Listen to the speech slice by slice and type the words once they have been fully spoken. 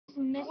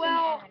missin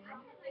Well,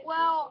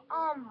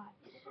 Evan?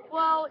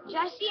 well,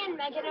 Jessie and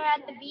Megan are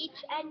at the beach,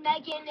 and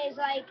Megan is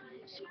like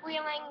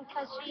squealing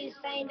because she's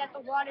saying that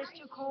the water's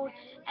too cold,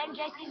 and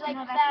Jessie's like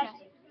No, that's flash.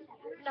 Jessie.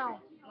 No,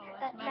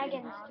 that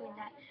Megan's doing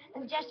that,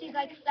 and Jessie's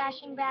like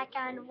flashing back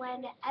on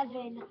when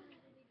Evan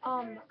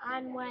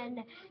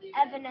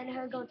and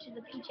her go to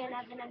the beach, and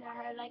Evan and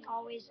her like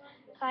always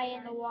play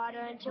in the water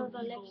until the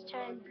lips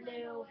turn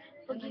blue,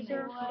 boogie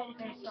board,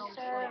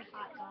 surf.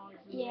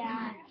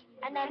 Yeah,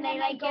 and then they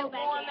like get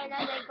warm, and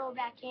then they go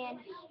back in.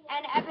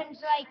 And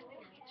Evan's like,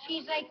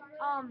 she's like,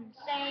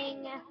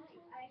 saying,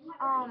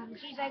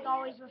 she's like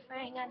always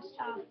referring on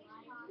stuff.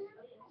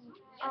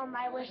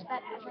 I wish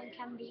that Evan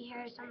can be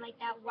here or something like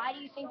that. Why do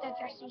you think that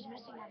Jesse's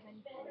missing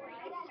Evan?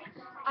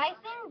 I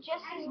think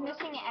Jessie's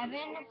missing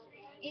Evan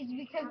is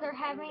because they're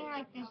having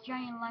like this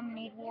giant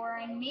lemonade war,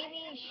 and maybe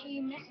she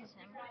misses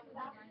him.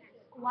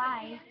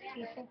 Why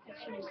do you think that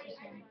she misses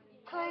him?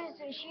 Cause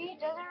she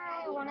doesn't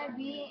really want to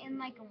be in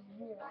like a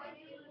war.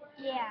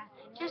 Yeah,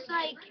 just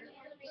like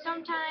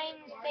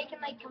sometimes they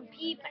can like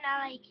compete but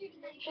not like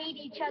hate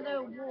each other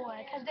at war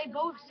because they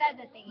both said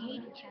that they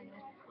hate each other.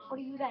 What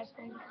do you guys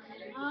think?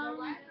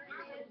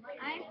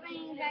 I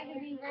think that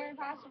could be very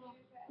possible.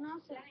 And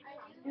also,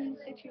 in the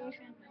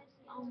situation,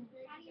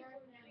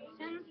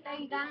 since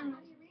they got in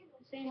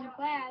the same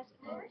class,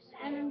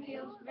 Evan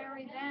feels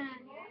very bad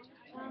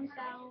for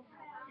himself,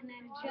 and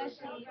then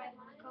Jessie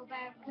go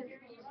back because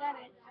he said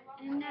it,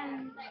 and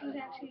then she's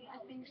actually,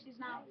 I think she's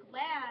not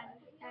glad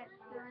that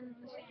they're in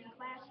the same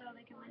class so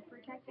they can like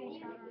protect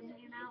each other and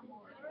hang out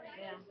more.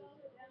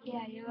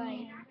 Yeah, you're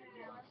right.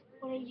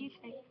 What did you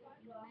think?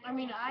 I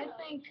mean, I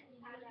think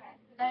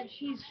that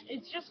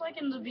it's just like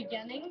in the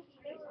beginning,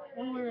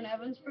 when we were in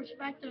Evan's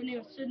perspective and he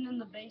was sitting in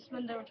the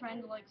basement, they were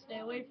trying to like stay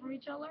away from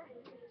each other.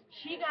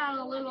 She got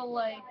a little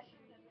like,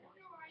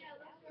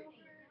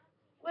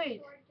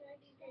 wait,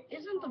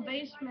 wasn't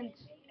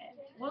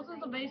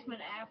the basement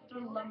after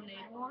the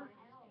Lemonade War?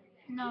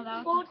 No,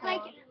 that Well, was it's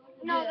like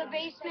before. no, Yeah. the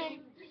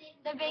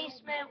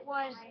basement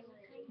was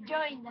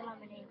during the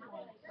lemonade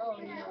war. Oh,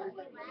 yeah.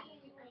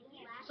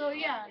 So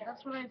yeah,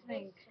 that's what I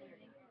think.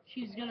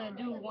 She's gonna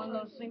do one of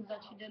those things that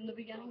she did in the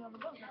beginning of the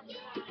book,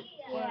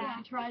 where Yeah.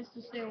 she tries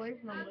to stay away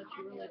from him, but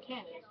she really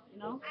can't. You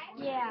know?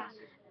 Yeah,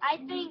 I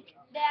think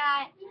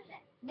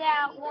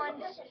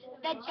once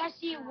that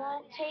Jessie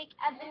won't take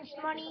Evan's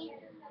money,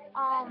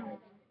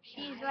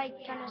 she's like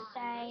gonna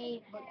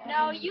say,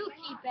 no, you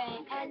keep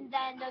it, and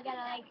then they're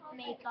gonna like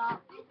make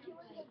up.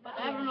 But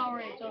Evan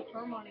already took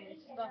her money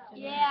and stuffed it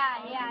in. Yeah,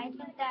 I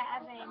think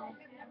that Evan,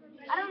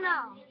 I don't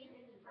know.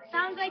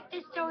 Sounds like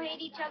they still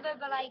hate each other,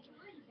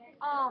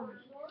 um,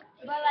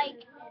 but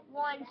like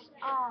once,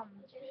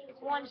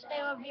 once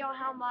they reveal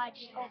how much,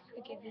 they'll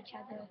forgive each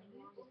other.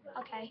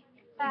 Okay.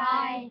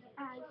 Bye.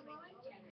 Bye.